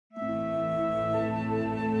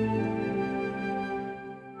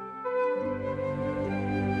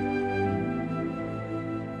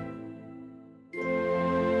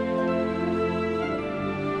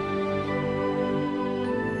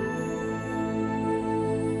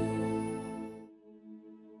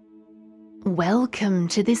Welcome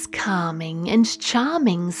to this calming and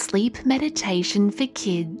charming sleep meditation for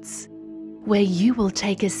kids, where you will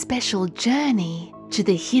take a special journey to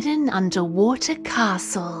the hidden underwater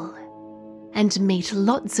castle and meet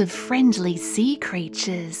lots of friendly sea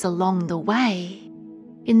creatures along the way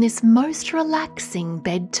in this most relaxing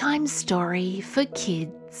bedtime story for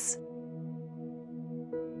kids.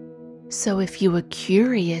 So if you are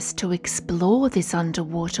curious to explore this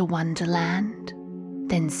underwater wonderland,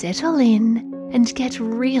 then settle in and get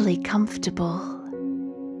really comfortable,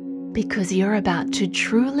 because you're about to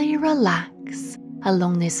truly relax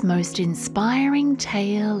along this most inspiring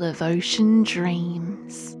tale of ocean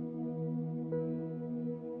dreams.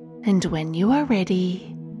 And when you are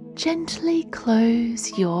ready, gently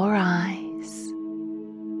close your eyes.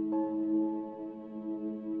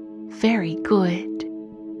 Very good.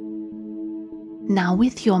 Now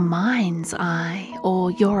with your mind's eye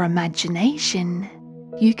or your imagination,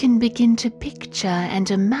 you can begin to picture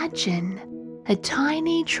and imagine a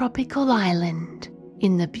tiny tropical island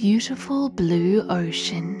in the beautiful blue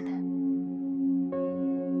ocean.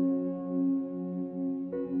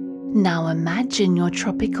 Now imagine your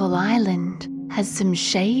tropical island has some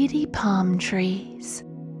shady palm trees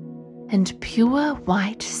and pure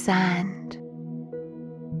white sand.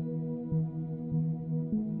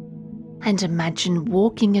 And imagine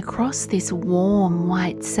walking across this warm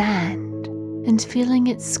white sand and feeling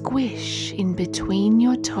it squish in between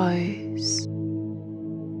your toes,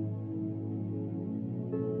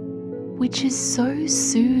 which is so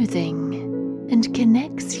soothing and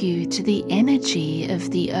connects you to the energy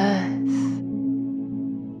of the earth.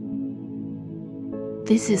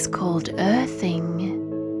 This is called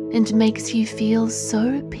earthing and makes you feel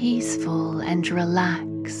so peaceful and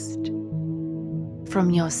relaxed,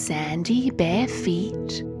 from your sandy bare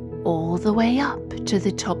feet all the way up to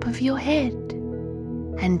the top of your head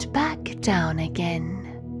and back down again.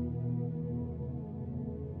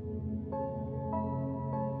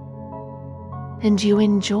 And you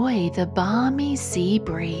enjoy the balmy sea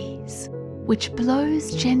breeze which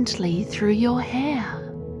blows gently through your hair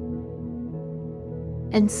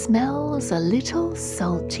and smells a little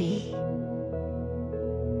salty.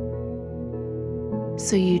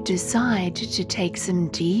 So you decide to take some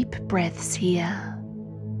deep breaths here,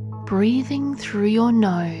 breathing through your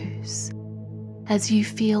nose as you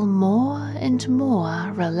feel more and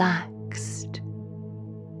more relaxed.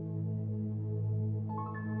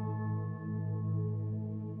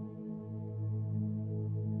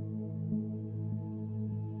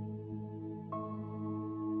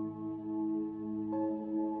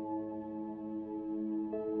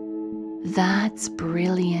 That's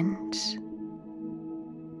brilliant.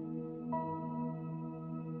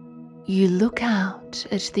 You look out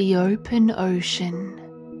at the open ocean,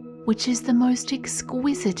 which is the most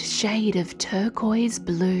exquisite shade of turquoise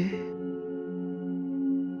blue,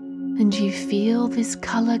 and you feel this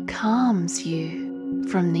color calms you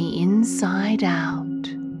from the inside out.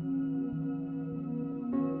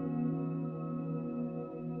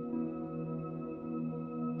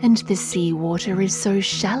 And the seawater is so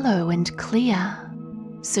shallow and clear,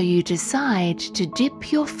 so you decide to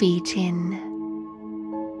dip your feet in.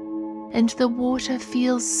 And the water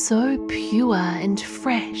feels so pure and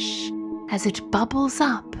fresh as it bubbles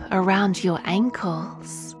up around your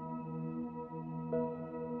ankles.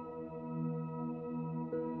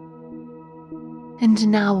 And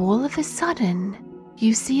now all of a sudden,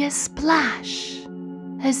 you see a splash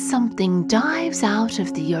as something dives out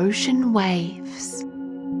of the ocean waves.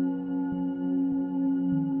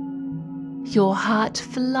 Your heart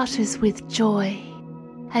flutters with joy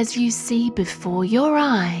as you see before your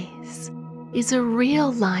eyes is a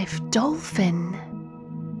real-life dolphin.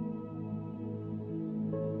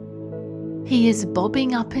 He is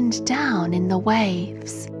bobbing up and down in the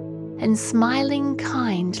waves and smiling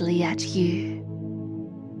kindly at you.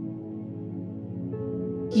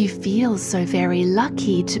 You feel so very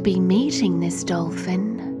lucky to be meeting this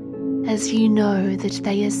dolphin, as you know that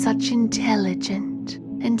they are such intelligent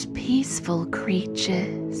and peaceful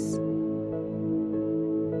creatures.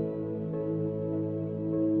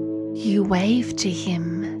 You wave to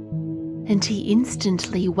him, and he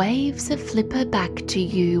instantly waves a flipper back to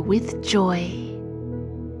you with joy.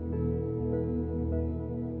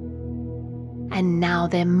 And now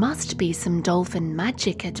there must be some dolphin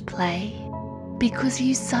magic at play, because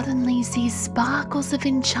you suddenly see sparkles of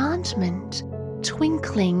enchantment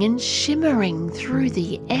twinkling and shimmering through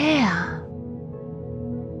the air.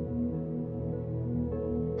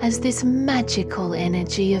 As this magical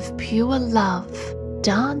energy of pure love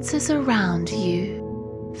dances around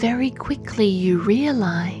you, very quickly you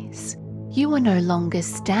realize You are no longer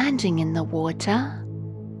standing in the water,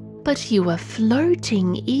 but you are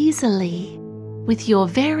floating easily with your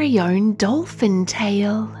very own dolphin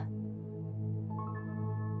tail.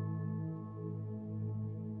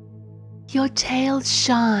 Your tail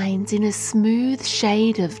shines in a smooth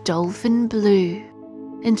shade of dolphin blue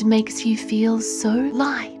and makes you feel so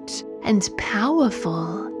light and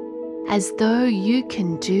powerful, as though you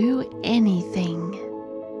can do anything.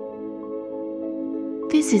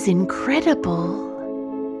 This is incredible.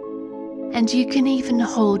 And you can even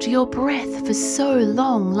hold your breath for so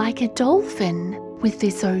long like a dolphin with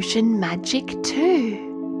this ocean magic too.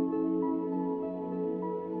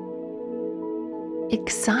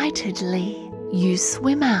 Excitedly, you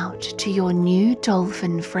swim out to your new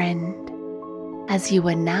dolphin friend, as you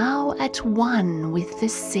are now at one with the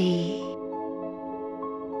sea.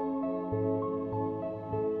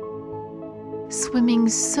 Swimming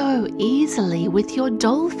so easily with your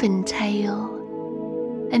dolphin tail,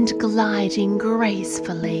 and gliding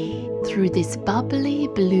gracefully through this bubbly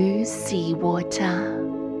blue seawater.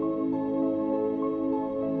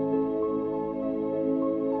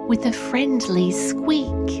 With a friendly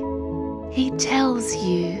squeak, he tells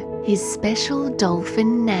you his special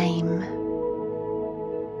dolphin name.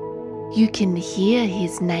 You can hear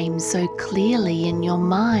his name so clearly in your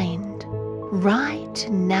mind right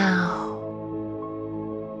now.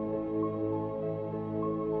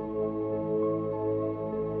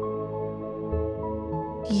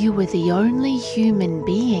 You are the only human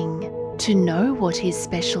being to know what his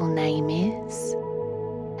special name is,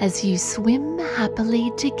 as you swim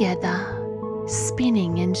happily together,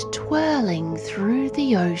 spinning and twirling through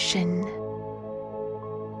the ocean.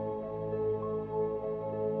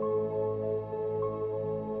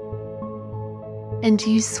 And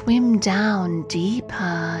you swim down deeper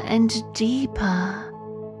and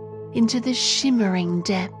deeper into the shimmering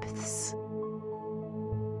depths,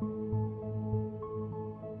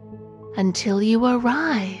 until you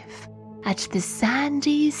arrive at the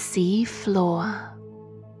sandy sea floor.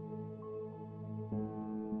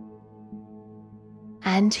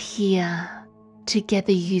 And here,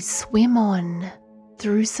 together you swim on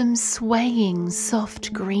through some swaying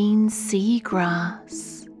soft green sea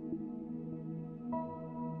grass.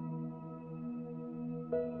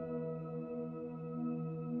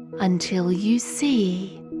 Until you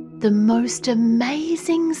see the most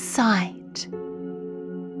amazing sight.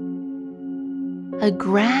 A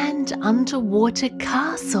grand underwater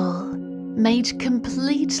castle made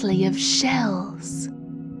completely of shells,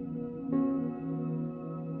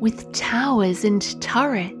 with towers and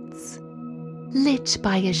turrets lit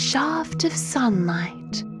by a shaft of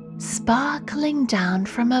sunlight sparkling down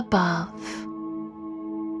from above,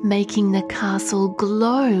 making the castle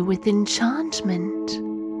glow with enchantment.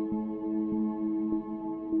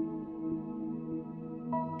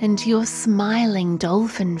 And your smiling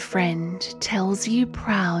dolphin friend tells you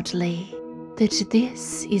proudly that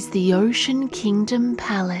this is the Ocean Kingdom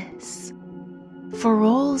Palace for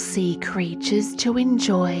all sea creatures to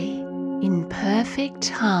enjoy in perfect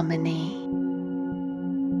harmony.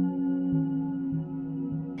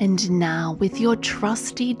 And now, with your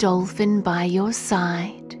trusty dolphin by your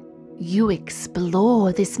side, you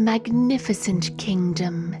explore this magnificent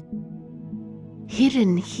kingdom,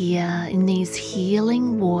 hidden here in these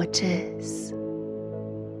healing waters.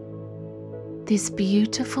 This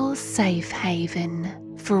beautiful safe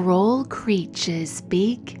haven for all creatures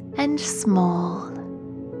big and small.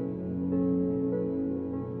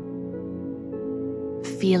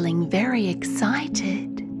 Feeling very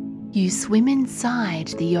excited, you swim inside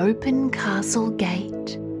the open castle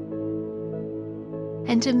gate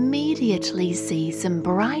and immediately see some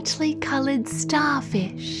brightly coloured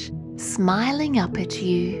starfish smiling up at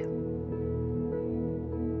you.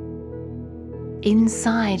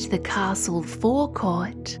 Inside the castle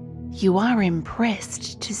forecourt, you are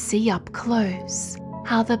impressed to see up close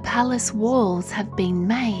how the palace walls have been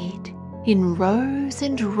made in rows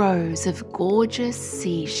and rows of gorgeous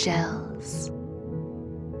seashells.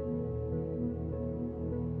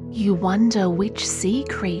 You wonder which sea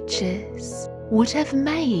creatures would have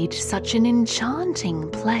made such an enchanting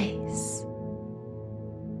place.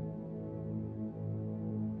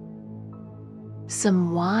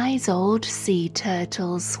 Some wise old sea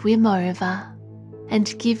turtles swim over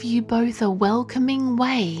and give you both a welcoming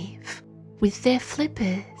wave with their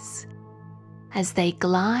flippers as they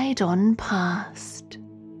glide on past.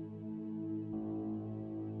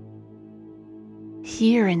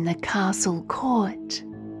 Here in the castle court,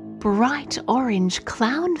 bright orange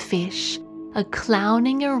clownfish are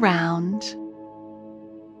clowning around.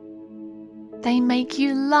 They make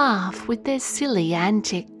you laugh with their silly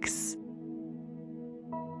antics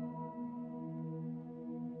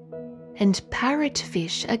and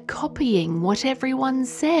parrotfish are copying what everyone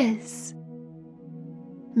says,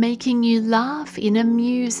 making you laugh in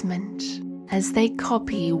amusement as they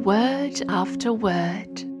copy word after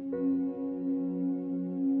word.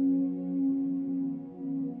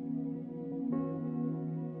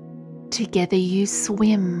 Together you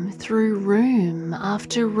swim through room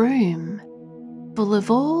after room, full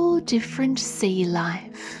of all different sea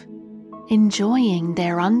life, enjoying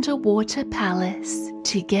their underwater palace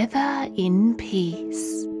together in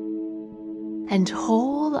peace. And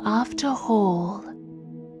hall after hall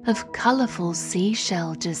of colourful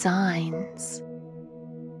seashell designs.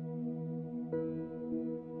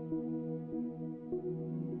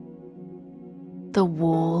 The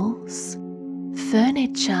walls,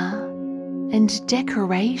 furniture, and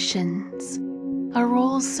decorations are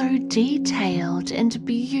all so detailed and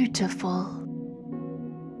beautiful,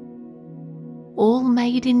 all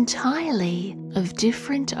made entirely of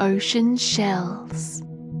different ocean shells.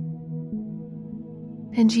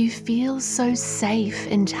 And you feel so safe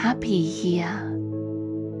and happy here.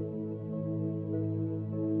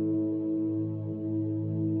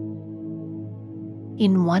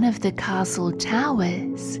 In one of the castle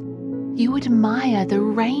towers, you admire the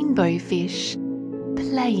rainbow fish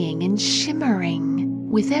playing and shimmering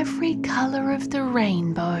with every colour of the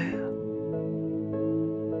rainbow.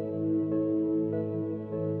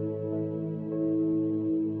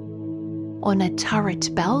 On a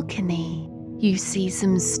turret balcony, you see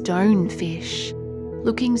some stonefish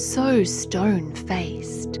looking so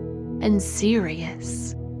stone-faced and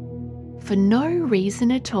serious, for no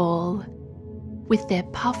reason at all, with their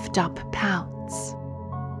puffed-up pouts.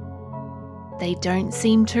 They don't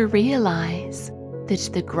seem to realise that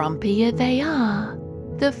the grumpier they are,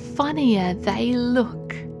 the funnier they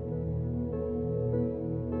look.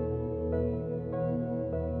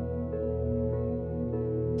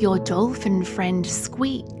 Your dolphin friend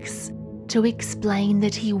squeaks to explain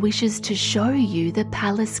that he wishes to show you the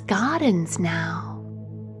palace gardens now.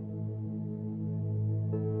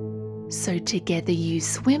 So together you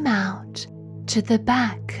swim out to the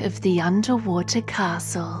back of the underwater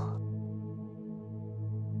castle.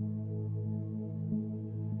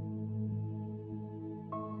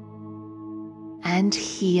 And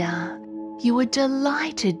here you are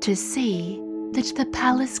delighted to see that the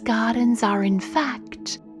palace gardens are in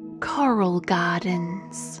fact coral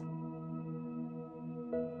gardens.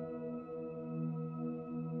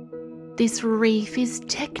 This reef is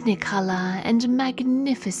technicolor and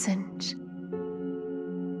magnificent,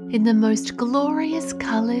 in the most glorious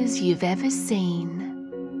colours you've ever seen.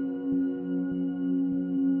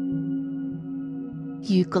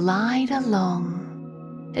 You glide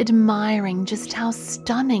along, admiring just how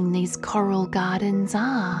stunning these coral gardens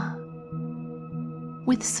are,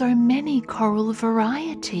 with so many coral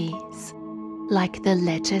varieties, like the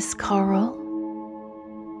lettuce coral,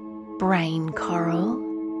 brain coral,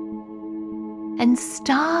 and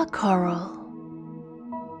star coral,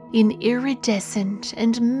 in iridescent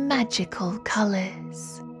and magical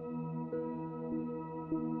colours.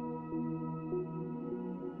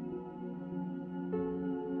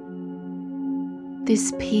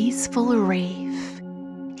 This peaceful reef,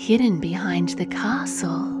 hidden behind the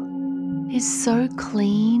castle, is so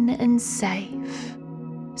clean and safe,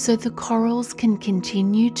 so the corals can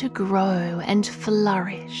continue to grow and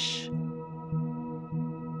flourish.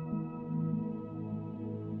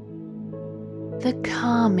 The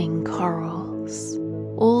calming corals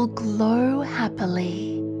all glow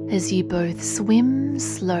happily as you both swim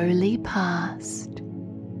slowly past.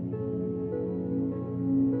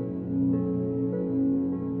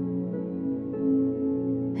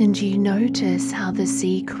 And you notice how the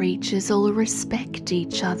sea creatures all respect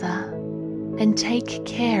each other and take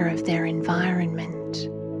care of their environment.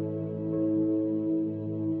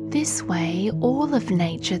 This way, all of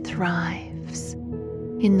nature thrives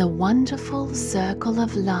in the wonderful circle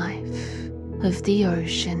of life of the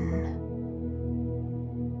ocean.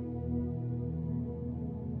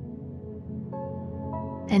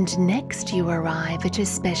 And next you arrive at a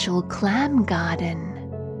special clam garden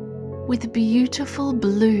with beautiful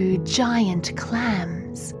blue giant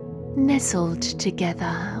clams nestled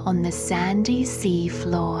together on the sandy sea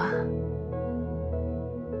floor.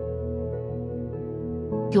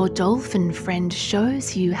 Your dolphin friend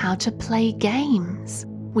shows you how to play games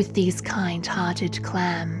with these kind-hearted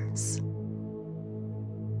clams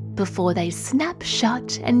before they snap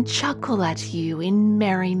shut and chuckle at you in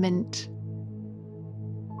merriment.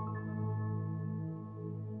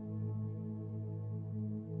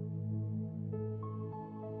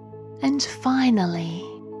 And finally,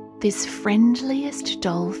 this friendliest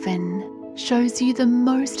dolphin shows you the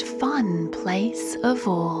most fun place of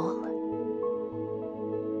all.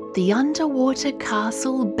 The underwater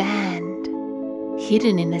castle band,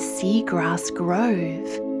 hidden in a seagrass grove,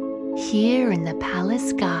 here in the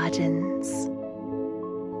palace gardens.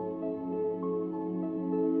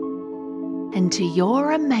 And to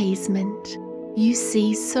your amazement, you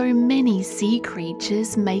see so many sea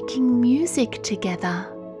creatures making music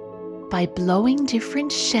together by blowing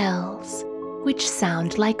different shells which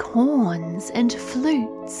sound like horns and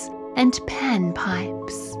flutes and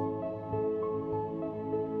panpipes.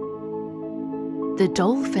 The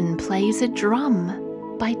dolphin plays a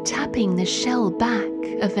drum by tapping the shell back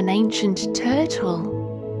of an ancient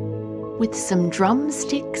turtle with some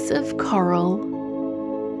drumsticks of coral.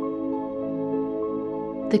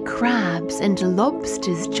 The crabs and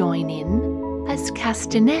lobsters join in as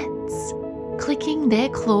castanets, clicking their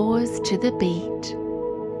claws to the beat.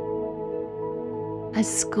 As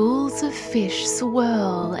schools of fish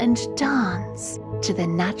swirl and dance to the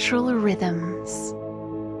natural rhythms.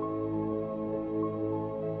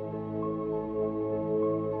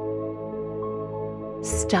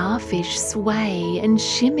 Starfish sway and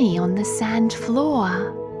shimmy on the sand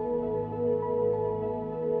floor.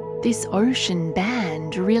 This ocean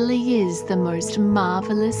band really is the most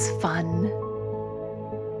marvelous fun.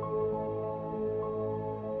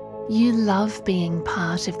 You love being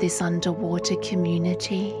part of this underwater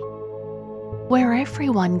community, where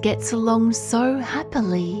everyone gets along so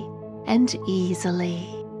happily and easily.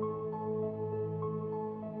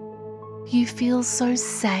 You feel so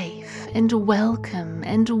safe and welcome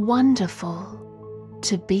and wonderful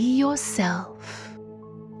to be yourself,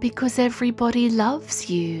 because everybody loves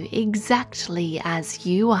you exactly as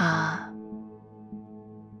you are.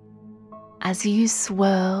 As you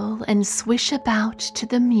swirl and swish about to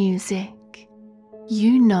the music,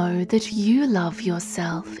 you know that you love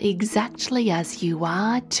yourself exactly as you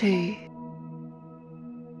are too.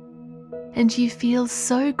 And you feel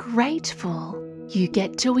so grateful you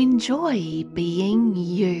get to enjoy being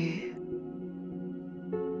you.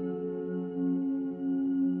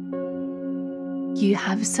 You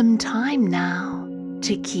have some time now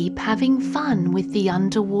to keep having fun with the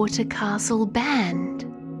underwater castle band.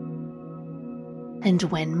 And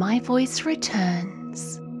when my voice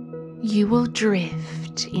returns, you will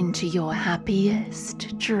drift into your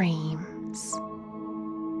happiest dreams.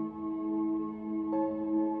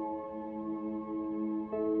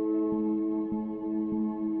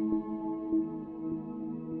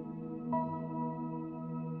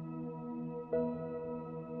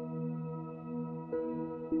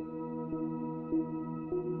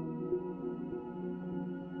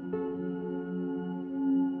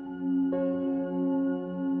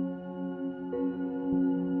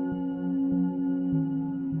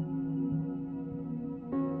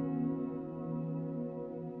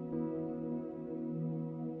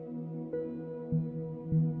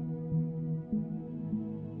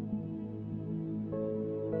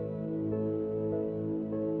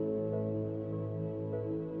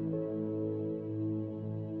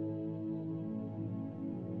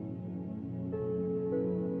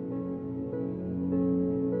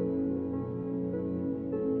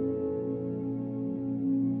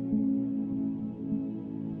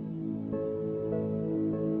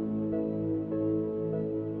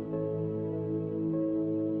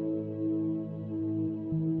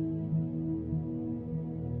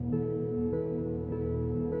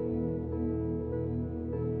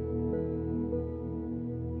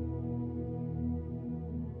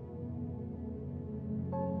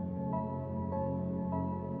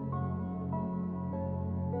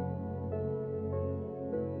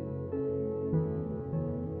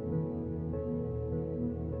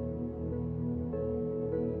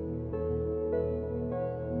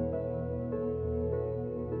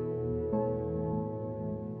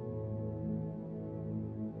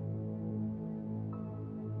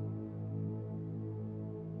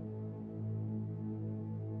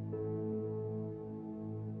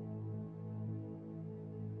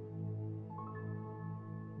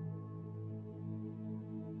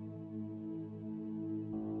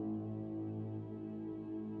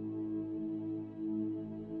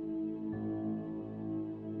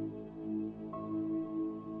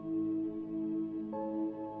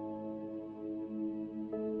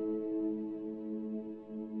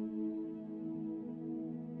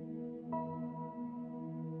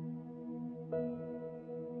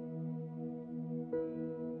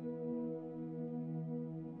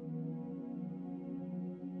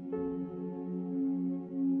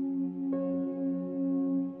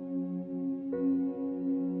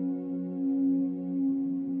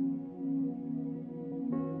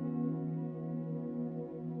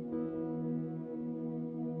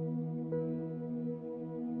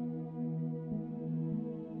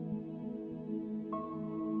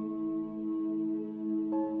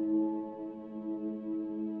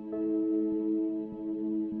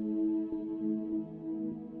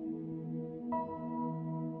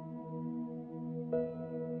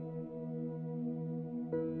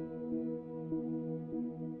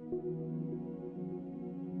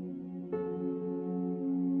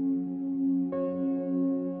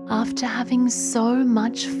 after having so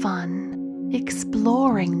much fun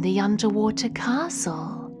exploring the underwater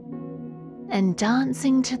castle and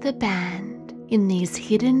dancing to the band in these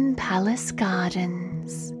hidden palace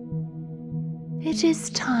gardens. It is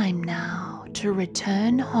time now to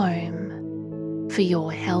return home for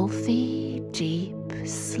your healthy, deep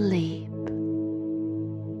sleep.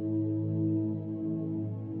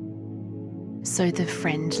 So the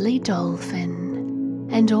friendly dolphin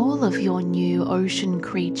and all of your new ocean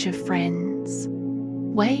creature friends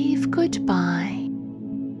wave goodbye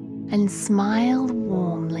and smile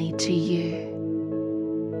warmly to you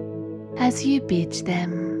as you bid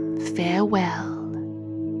them farewell.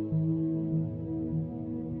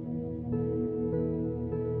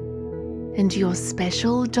 And your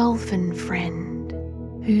special dolphin friend,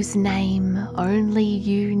 whose name only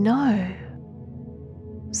you know,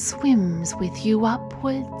 swims with you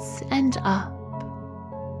upwards and up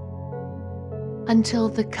until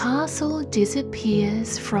the castle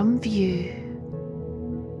disappears from view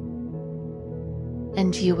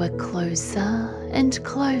and you are closer and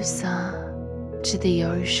closer to the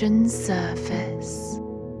ocean's surface.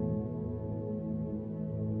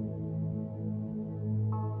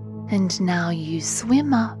 And now you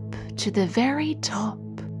swim up to the very top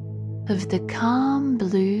of the calm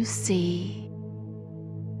blue sea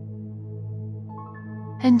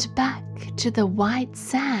and back to the white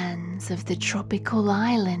sands of the tropical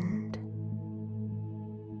island.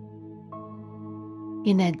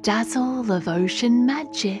 In a dazzle of ocean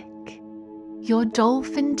magic, your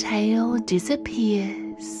dolphin tail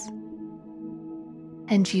disappears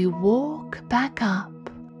and you walk back up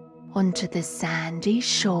onto the sandy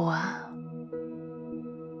shore.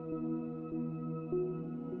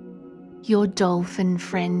 Your dolphin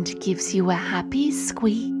friend gives you a happy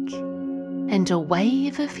squeak and a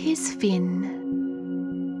wave of his fin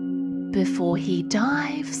before he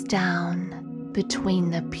dives down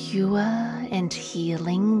between the pure and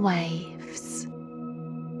healing waves.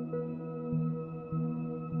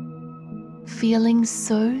 Feeling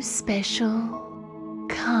so special,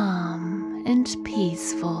 calm and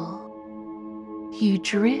peaceful, you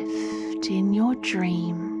drift in your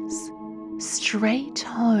dreams straight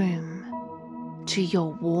home to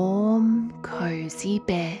your warm, cozy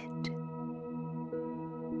bed.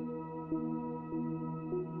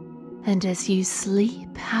 And as you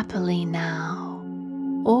sleep happily now,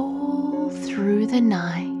 all through the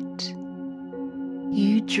night,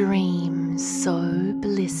 you dream so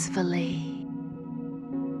blissfully.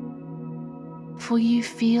 For you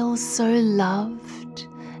feel so loved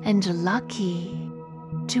and lucky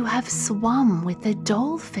to have swum with a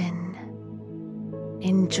dolphin,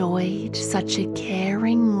 enjoyed such a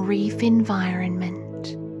caring reef environment,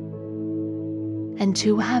 and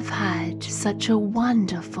to have had such a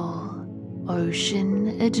wonderful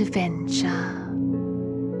ocean adventure.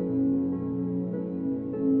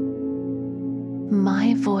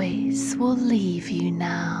 My voice will leave you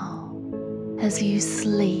now as you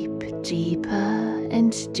sleep deeper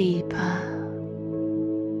and deeper,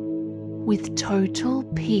 with total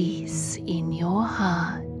peace in your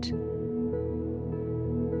heart,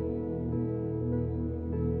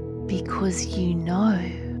 because you know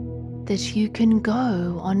that you can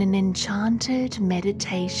go on an enchanted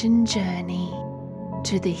meditation journey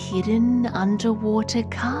to the hidden underwater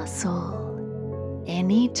castle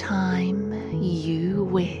anytime you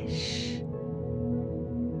wish.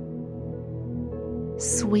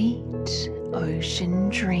 Sweet ocean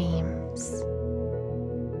dreams.